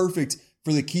is perfect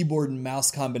for the keyboard and mouse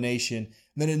combination. And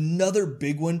then another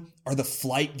big one are the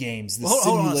flight games, the simulation.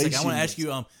 Hold on a second. I want to ask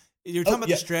you, you're talking about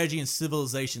the strategy in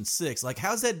Civilization 6. Like,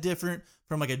 how's that different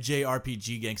from like a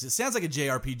JRPG game? Because it sounds like a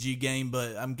JRPG game,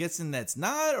 but I'm guessing that's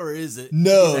not, or is it?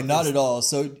 No, not at all.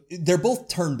 So they're both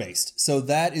turn-based. So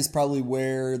that is probably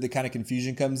where the kind of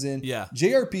confusion comes in. Yeah.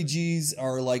 JRPGs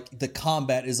are like the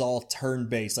combat is all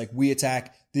turn-based. Like we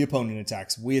attack, the opponent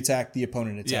attacks. We attack, the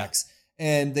opponent attacks. Yeah.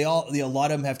 And a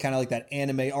lot of them have kind of like that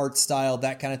anime art style,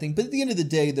 that kind of thing. But at the end of the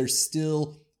day, they're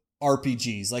still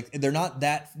RPGs. Like they're not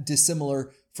that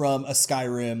dissimilar from a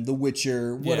Skyrim, The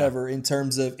Witcher, whatever, in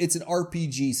terms of it's an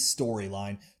RPG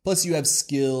storyline. Plus you have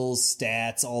skills,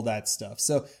 stats, all that stuff.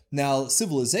 So now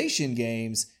Civilization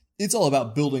games, it's all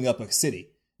about building up a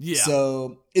city. Yeah.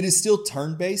 So it is still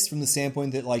turn-based from the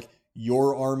standpoint that like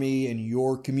your army and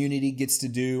your community gets to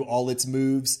do all its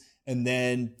moves, and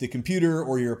then the computer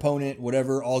or your opponent,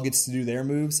 whatever, all gets to do their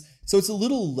moves. So it's a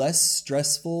little less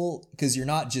stressful because you're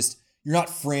not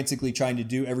frantically trying to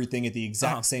do everything at the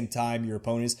exact same time your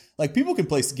opponent is. Like people can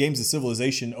play games of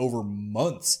Civilization over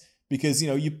months because,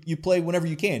 you play whenever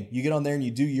you can. You get on there and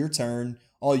you do your turn,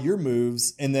 all your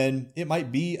moves, and then it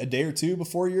might be a day or two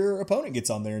before your opponent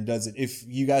gets on there and does it if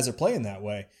you guys are playing that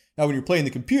way. Now, when you're playing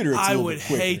the computer, it's a little bit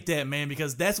quicker. I would hate that, man,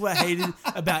 because that's what I hated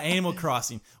about Animal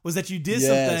Crossing was that you did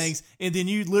some things and then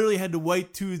you literally had to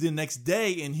wait to the next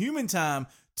day in human time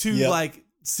to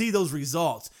see those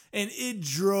results. And it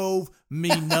drove me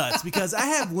nuts because I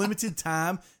have limited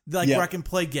time where I can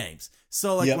play games.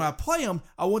 So when I play them,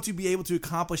 I want to be able to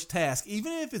accomplish tasks,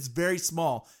 even if it's very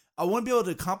small. I want to be able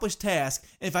to accomplish tasks.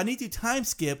 And if I need to time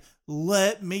skip,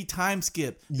 let me time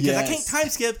skip. Because I can't time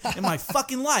skip in my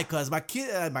fucking life because I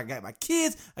got my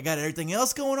kids, I got everything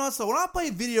else going on. So when I play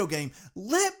a video game,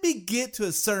 let me get to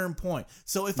a certain point.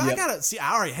 So if I gotta see,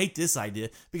 I already hate this idea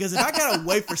because if I gotta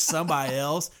wait for somebody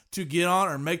else to get on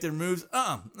or make their moves,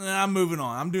 I'm moving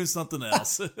on. I'm doing something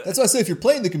else. That's why I say if you're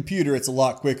playing the computer, it's a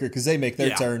lot quicker because they make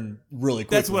their turn really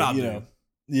quickly. That's what I'll do.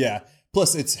 Yeah.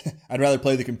 Plus, I'd rather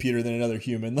play the computer than another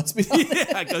human. Let's be honest.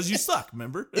 Yeah, because you suck.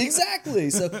 Remember? Exactly.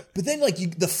 So, but then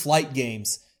the flight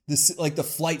games, the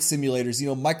flight simulators.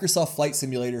 Microsoft Flight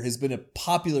Simulator has been a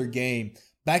popular game.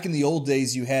 Back in the old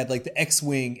days, you had like the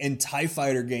X-Wing and TIE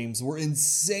Fighter games were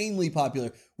insanely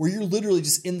popular, where you're literally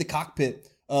just in the cockpit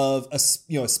of a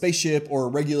spaceship or a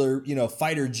regular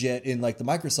fighter jet in like the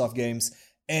Microsoft games,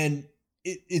 and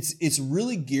it's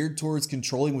really geared towards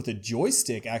controlling with a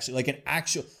joystick, actually,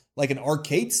 like an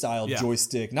arcade style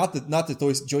joystick, not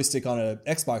the joystick on an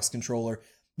Xbox controller,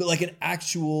 but like an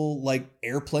actual like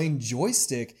airplane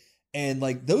joystick. And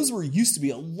like those used to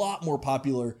be a lot more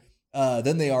popular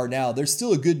than they are now. There's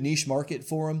still a good niche market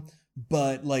for them,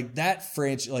 but like that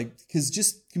franchise, because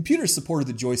just computers supported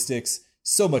the joysticks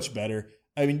so much better.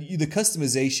 I mean, the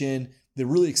customization, the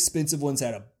really expensive ones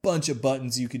had a bunch of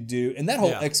buttons you could do, and that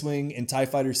whole X-Wing and TIE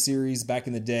Fighter series back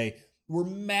in the day were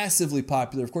massively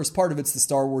popular. Of course, part of it's the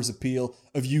Star Wars appeal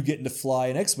of you getting to fly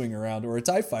an X-Wing around or a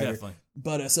TIE Fighter. Definitely.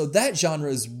 But so that genre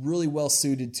is really well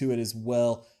suited to it as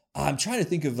well. I'm trying to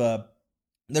think of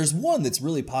there's one that's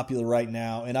really popular right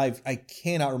now, and I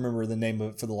cannot remember the name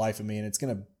of it for the life of me, and it's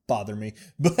going to bother me.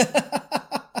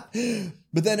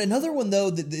 But then another one, though,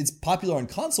 that is popular on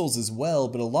consoles as well,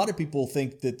 but a lot of people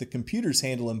think that the computers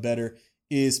handle them better,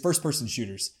 is first-person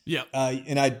shooters. Yeah.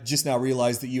 And I just now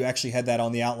realized that you actually had that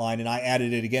on the outline, and I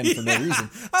added it again for no reason.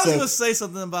 I was going to say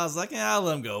something, but I was like, I'll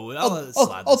let him go.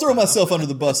 I'll throw myself under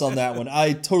the bus on that one.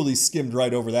 I totally skimmed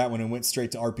right over that one and went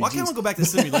straight to RPGs. Well, I kind of want to go back to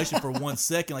simulation for 1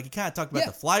 second. Like, you kind of talked about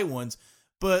the flight ones,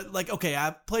 but like, okay,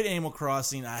 I played Animal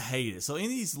Crossing. I hate it. So any of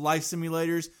these life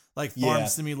simulators, like Farm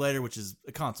Simulator, which is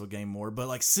a console game more, but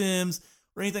like Sims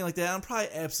or anything like that, I'm probably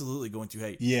absolutely going to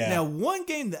hate. Yeah. Now, one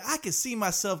game that I could see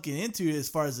myself getting into as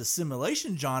far as the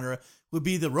simulation genre would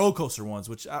be the roller coaster ones,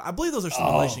 which I believe those are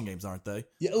simulation games, aren't they?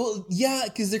 Yeah, well, yeah,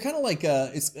 because they're kind of like I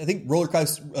think Roller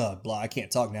Coaster. I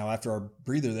can't talk now after our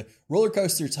breather. The Roller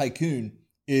Coaster Tycoon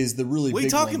is the really. What are you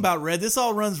big talking one. about, Red? This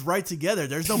all runs right together.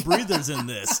 There's no breathers in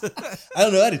this. I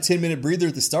don't know. I had a 10-minute breather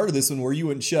at the start of this one where you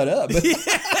wouldn't shut up. Yeah,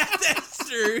 that's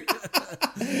true.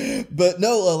 But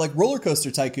no, like Roller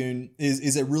Coaster Tycoon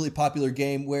is a really popular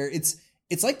game where it's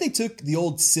like they took the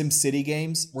old SimCity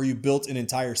games where you built an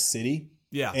entire city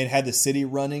and had the city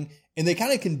running, and they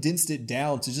kind of condensed it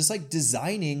down to just like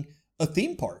designing a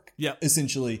theme park,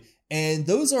 essentially. And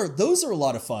those are a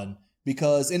lot of fun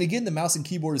because, and again, the mouse and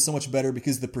keyboard is so much better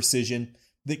because of the precision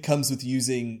that comes with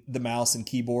using the mouse and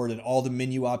keyboard and all the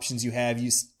menu options you have.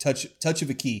 You touch of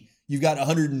a key. You've got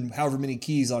 100 and however many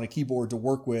keys on a keyboard to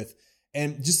work with.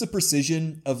 And just the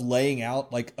precision of laying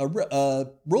out like a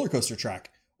roller coaster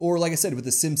track. Or like I said, with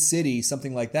the Sim City,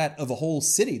 something like that, of a whole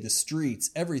city, the streets,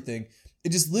 everything.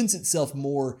 It just lends itself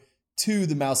more to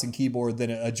the mouse and keyboard than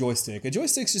a joystick. A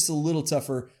joystick's just a little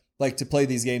tougher like to play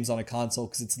these games on a console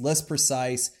because it's less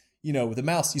precise. You know, with a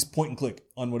mouse, you just point and click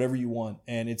on whatever you want.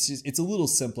 And it's a little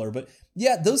simpler. But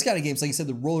yeah, those kind of games, like you said,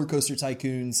 the roller coaster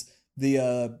tycoons,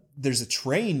 there's a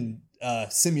train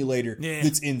simulator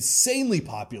that's insanely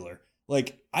popular.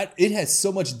 Like it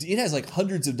has like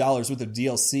hundreds of dollars worth of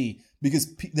DLC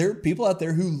because there are people out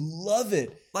there who love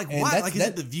it. Like why? Like is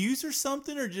it the views or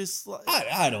something, or just like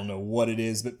I don't know what it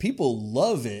is, but people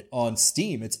love it on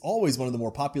Steam. It's always one of the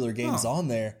more popular games on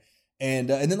there. And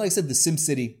then, like I said, the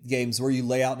SimCity games where you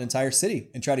lay out an entire city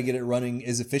and try to get it running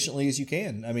as efficiently as you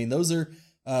can. I mean, those are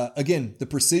again, the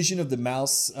precision of the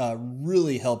mouse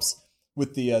really helps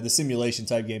with the simulation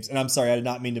type games. And I'm sorry, I did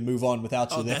not mean to move on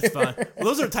without you there. That's fine. Well,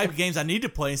 those are the type of games I need to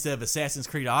play instead of Assassin's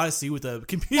Creed Odyssey with a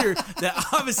computer that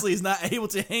obviously is not able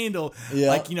to handle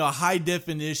like, you know, a high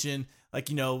definition, like,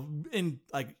 you know, in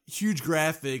like huge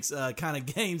graphics kind of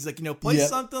games. Like, you know, play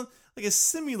something like a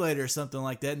simulator or something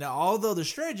like that. Now, although the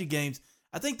strategy games,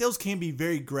 I think those can be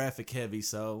very graphic heavy.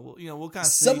 So, you know, we'll kind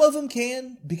of see. Some of them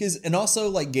can and also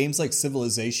like games like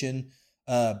Civilization,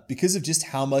 because of just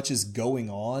how much is going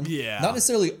on. Yeah. Not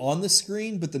necessarily on the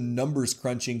screen, but the numbers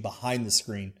crunching behind the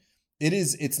screen.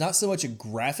 It's not so much a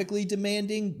graphically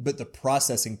demanding, but the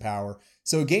processing power.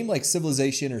 So a game like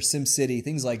Civilization or SimCity,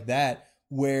 things like that,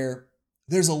 where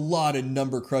there's a lot of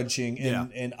number crunching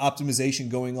and optimization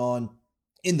going on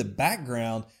in the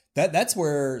background, that's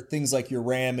where things like your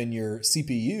RAM and your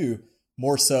CPU,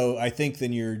 more so, I think,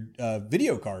 than your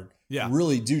video card,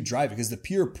 really do drive it, because the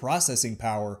pure processing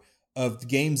power of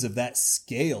games of that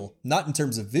scale, not in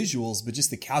terms of visuals, but just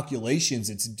the calculations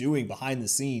it's doing behind the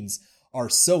scenes are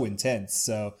so intense.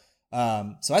 So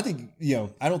I think, you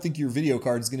know, I don't think your video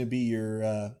card is going to be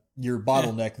your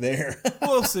bottleneck there.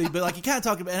 We'll see. But like you kind of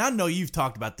talked about, and I know you've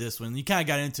talked about this one, you kind of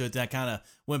got into it, and I kind of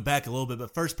went back a little bit,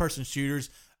 but first person shooters,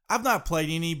 I've not played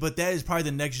any, but that is probably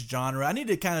the next genre. I need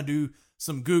to kind of do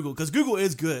some Google, because Google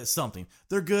is good at something.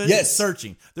 They're good at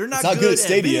searching. They're not good at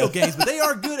video games, but they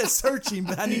are good at searching.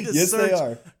 But I need to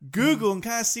search Google and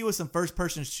kind of see what some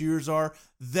first-person shooters are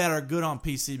that are good on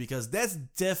PC, because that's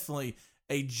definitely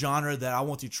a genre that I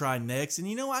want to try next. And,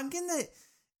 you know, I'm getting that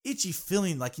itchy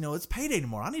feeling like, you know, it's payday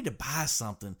tomorrow. I need to buy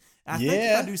something. And I think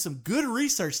if I do some good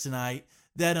research tonight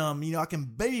that, you know, I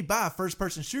can maybe buy a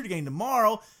first-person shooter game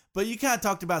tomorrow. But you kind of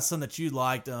talked about some that you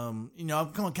liked. You know,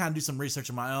 I'm going to kind of do some research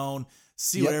on my own,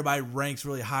 see what everybody ranks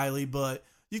really highly. But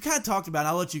you kind of talked about, and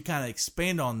I'll let you kind of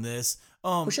expand on this.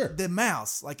 For sure. The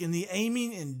mouse, like in the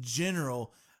aiming in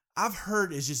general, I've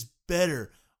heard is just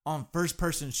better on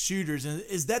first-person shooters. And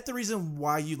is that the reason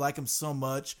why you like them so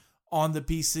much on the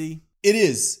PC? It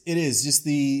is. It is. Just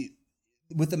the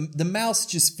mouse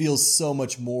just feels so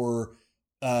much more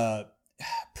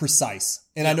precise.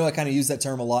 And I know I kind of use that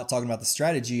term a lot talking about the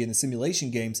strategy and the simulation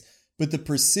games, but the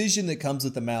precision that comes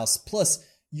with the mouse, plus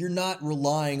you're not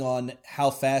relying on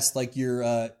how fast like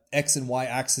your X and Y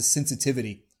axis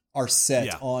sensitivity are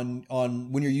set on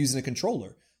when you're using a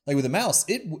controller. Like with a mouse,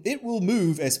 it will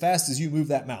move as fast as you move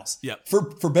that mouse.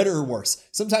 For better or worse.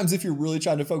 Sometimes if you're really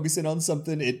trying to focus in on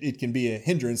something, it can be a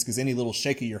hindrance, because any little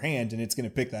shake of your hand and it's going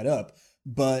to pick that up.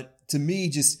 But to me,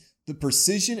 just the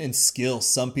precision and skill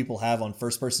some people have on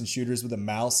first-person shooters with a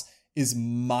mouse is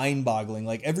mind-boggling.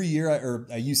 Like every year,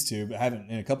 I used to, but I haven't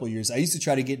in a couple of years, I used to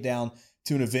try to get down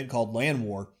to an event called LAN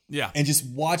War. And just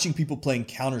watching people playing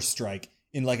Counter-Strike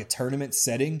in like a tournament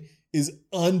setting is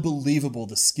unbelievable,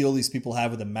 the skill these people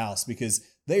have with a mouse, because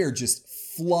they are just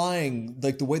flying,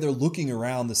 like the way they're looking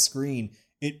around the screen.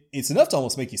 It's enough to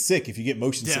almost make you sick if you get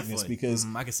motion sickness, because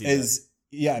I can see that.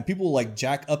 Yeah, and people like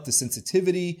jack up the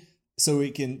sensitivity so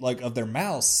it can, like, of their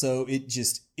mouse, so it's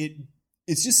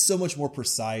just so much more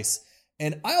precise.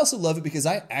 And I also love it because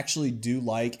I actually do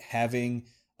like having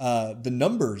the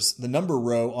number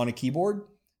row on a keyboard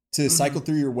to cycle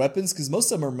through your weapons, because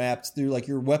most of them are mapped through, like,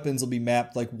 your weapons will be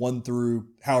mapped like 1 through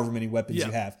however many weapons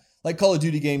you have. Like Call of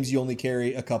Duty games, you only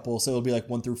carry a couple, so it'll be like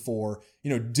 1 through 4. You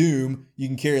know, Doom, you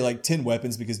can carry like 10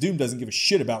 weapons, because Doom doesn't give a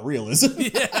shit about realism.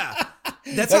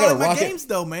 That's how I like my games,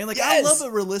 though, man. Like, I love a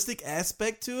realistic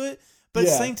aspect to it, but at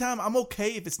the same time, I'm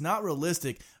okay if it's not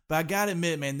realistic. But I gotta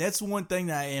admit, man, that's one thing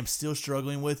that I am still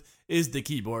struggling with is the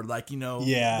keyboard. Like, you know,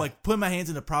 like putting my hands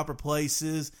in the proper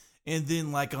places. And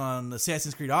then, like, on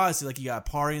Assassin's Creed Odyssey, like, you got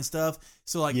parry and stuff.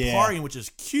 So, like, parrying, which is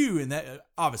Q, and that,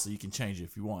 obviously, you can change it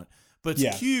if you want. But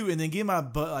it's Q, and then get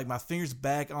my fingers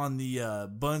back on the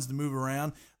buttons to move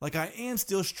around. Like, I am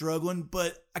still struggling,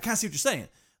 but I kind of see what you're saying.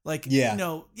 Like, you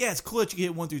know, yeah, it's cool that you can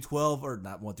hit 1 through 12, or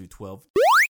not 1 through 12.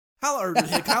 How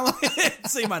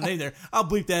say my name there. I'll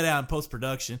bleep that out in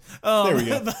post-production. There we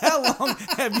go. But how long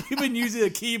have you been using a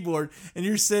keyboard and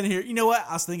you're sitting here? You know what?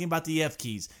 I was thinking about the F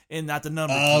keys and not the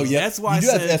number keys. Yeah. That's why I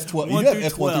said F12. 1 through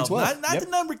 12. Not the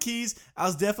number keys. I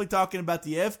was definitely talking about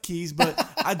the F keys, but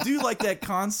I do like that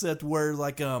concept where,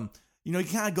 like, you know, you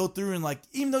kind of go through and, like,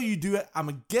 even though you do it,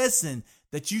 I'm guessing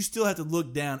that you still have to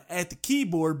look down at the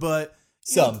keyboard, but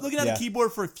looking at the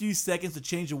keyboard for a few seconds to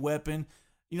change a weapon,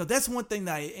 you know, that's one thing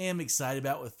that I am excited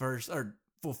about with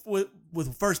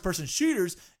first-person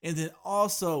shooters, and then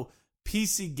also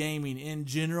PC gaming in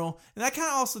general. And I kind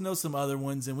of also know some other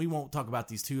ones, and we won't talk about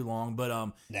these too long, but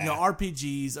you know,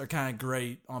 RPGs are kind of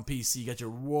great on PC. You got your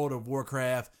World of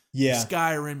Warcraft, your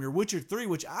Skyrim, your Witcher 3,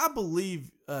 which I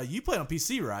believe you played on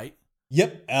PC, right?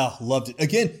 Yep, loved it.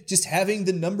 Again, just having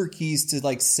the number keys to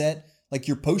like set like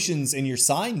your potions and your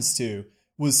signs to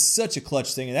was such a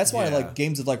clutch thing. And that's why I like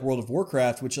games of like World of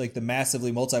Warcraft, which like the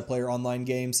massively multiplayer online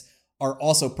games are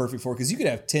also perfect for, because you could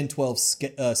have 10, 12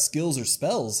 skills or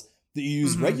spells that you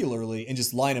use regularly and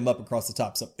just line them up across the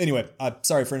top. So anyway, I'm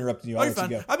sorry for interrupting you. I'll let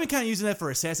you go. I've been kind of using that for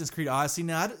Assassin's Creed Odyssey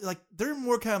now. Like, they're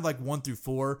more kind of like 1 through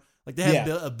 4. Like, they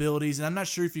have abilities, and I'm not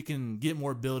sure if you can get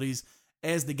more abilities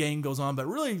as the game goes on, but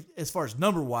really, as far as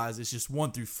number-wise, it's just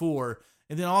 1 through 4.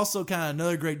 And then also kind of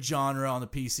another great genre on the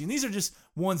PC. And these are just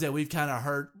ones that we've kind of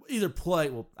heard either play.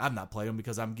 Well, I've not played them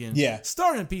because I'm getting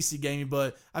started in PC gaming,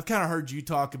 but I've kind of heard you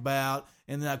talk about,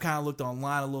 and then I've kind of looked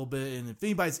online a little bit. And if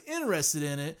anybody's interested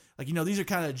in it, like, you know, these are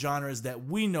kind of genres that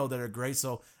we know that are great.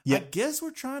 So I guess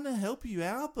we're trying to help you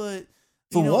out, but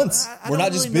for once, we're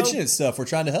not just bitching at stuff. We're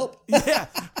trying to help. Yeah,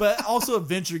 but also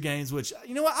adventure games, which,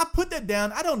 you know what? I put that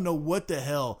down. I don't know what the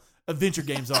hell adventure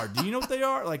games are. Do you know what they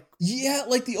are? Like, yeah,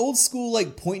 like the old school,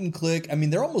 like point and click. I mean,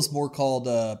 they're almost more called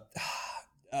there's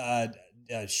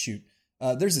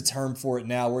a term for it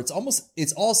now where it's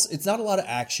not a lot of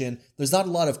action. There's not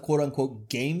a lot of quote unquote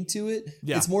game to it.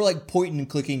 Yeah. It's more like pointing and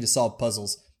clicking to solve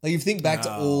puzzles. Like, if you think back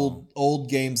to old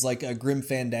games, like Grim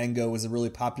Fandango was a really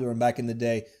popular one back in the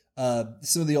day.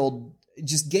 Some of the old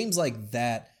just games like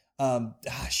that. I'm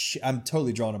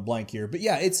totally drawing a blank here, but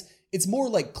yeah, it's more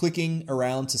like clicking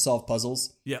around to solve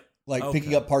puzzles. Yep. Like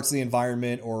picking up parts of the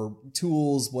environment or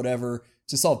tools, whatever,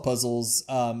 to solve puzzles.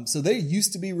 So they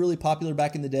used to be really popular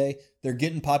back in the day. They're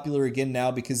getting popular again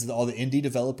now because all the indie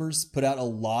developers put out a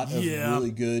lot of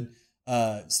really good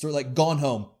story. Like Gone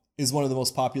Home is one of the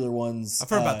most popular ones. I've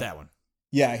heard about that one.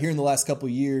 Yeah, here in the last couple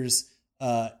of years.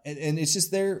 And it's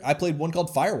just there. I played one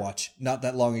called Firewatch not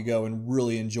that long ago and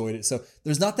really enjoyed it. So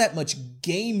there's not that much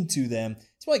game to them.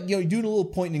 It's like, you know, doing a little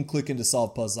point and clicking to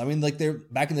solve puzzles. I mean, like, they're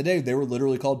back in the day, they were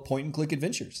literally called point and click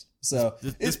adventures. So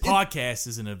this podcast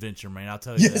is an adventure, man. I'll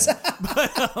tell you that.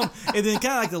 But, and then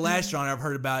kind of like the last genre I've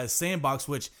heard about is Sandbox,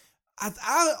 which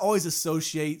I always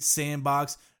associate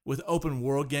Sandbox with open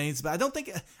world games, but I think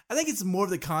it's more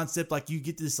of the concept, like, you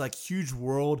get this like huge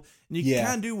world and you can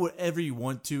kind of do whatever you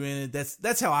want to in it.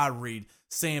 That's how I read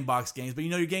Sandbox games. But, you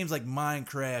know, your games like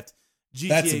Minecraft, GTA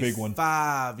That's a big one.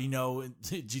 5, you know,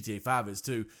 GTA 5 is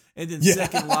too. And then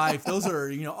Second Life. Those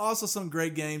are, you know, also some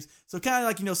great games. So kind of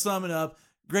like, you know, summing up,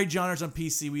 great genres on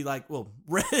PC. We like, well,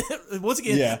 once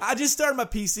again, I just started my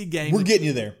PC game. We're getting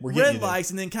you there. Red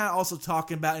Lights, and then kind of also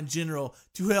talking about in general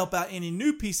to help out any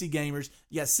new PC gamers.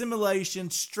 You got simulation,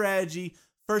 strategy,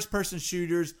 first-person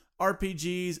shooters,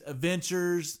 RPGs,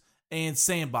 adventures, and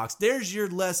Sandbox. There's your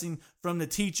lesson from the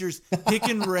teachers, Hick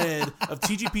and Red of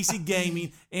TGPC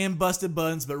Gaming and Busted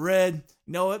Buttons. But Red,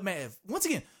 you know what, man? Once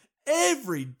again,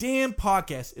 every damn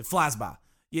podcast, it flies by.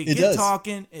 You get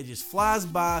talking, it just flies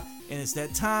by, and it's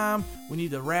that time we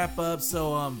need to wrap up.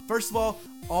 So, first of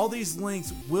all these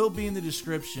links will be in the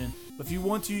description. But if you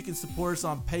want to, you can support us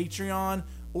on Patreon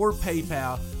or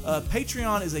PayPal.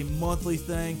 Patreon is a monthly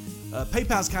thing.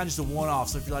 PayPal is kind of just a one-off.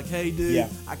 So if you're like, hey, dude,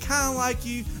 I kind of like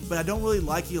you, but I don't really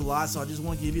like you a lot, so I just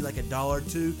want to give you like $1 or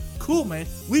 $2. Cool, man.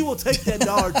 We will take that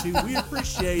 $1 or $2. We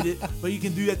appreciate it. But you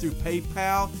can do that through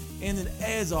PayPal. And then,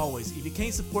 as always, if you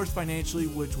can't support us financially,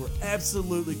 which we're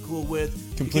absolutely cool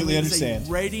with, completely understand.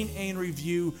 A rating and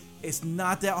review. It's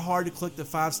not that hard to click the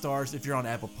 5 stars if you're on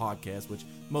Apple Podcasts, which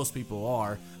most people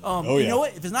are. You know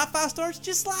what? If it's not 5 stars,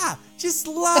 just lie. Just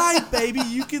lie, baby.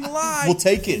 You can lie. We'll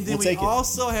take it. And then we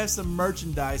also have some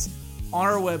merchandise on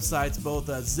our websites, both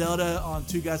Zelda on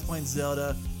Two Guys Playing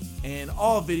Zelda and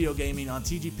all video gaming on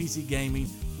TGPC Gaming.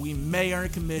 We may earn a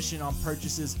commission on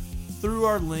purchases through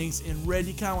our links. And Red,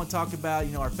 you kind of want to talk about,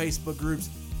 you know, our Facebook groups,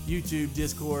 YouTube,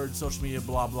 Discord, social media,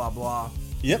 blah, blah, blah.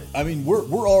 Yep, I mean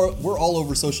we're all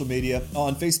over social media.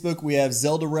 On Facebook we have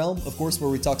Zelda Realm, of course, where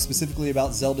we talk specifically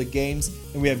about Zelda games,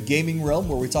 and we have Gaming Realm,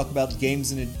 where we talk about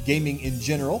games and gaming in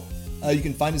general. You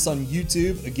can find us on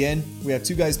YouTube. Again, we have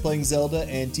two guys playing Zelda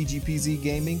and TGPZ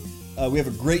Gaming. We have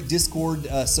a great Discord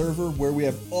server where we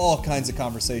have all kinds of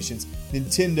conversations: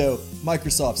 Nintendo,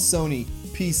 Microsoft, Sony,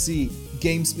 PC,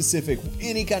 game specific,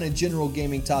 any kind of general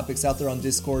gaming topics out there on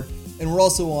Discord. And we're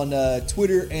also on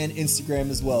Twitter and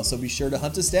Instagram as well. So be sure to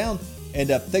hunt us down. And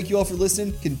thank you all for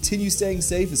listening. Continue staying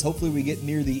safe as hopefully we get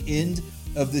near the end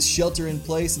of this shelter in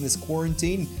place and this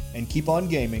quarantine, and keep on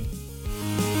gaming.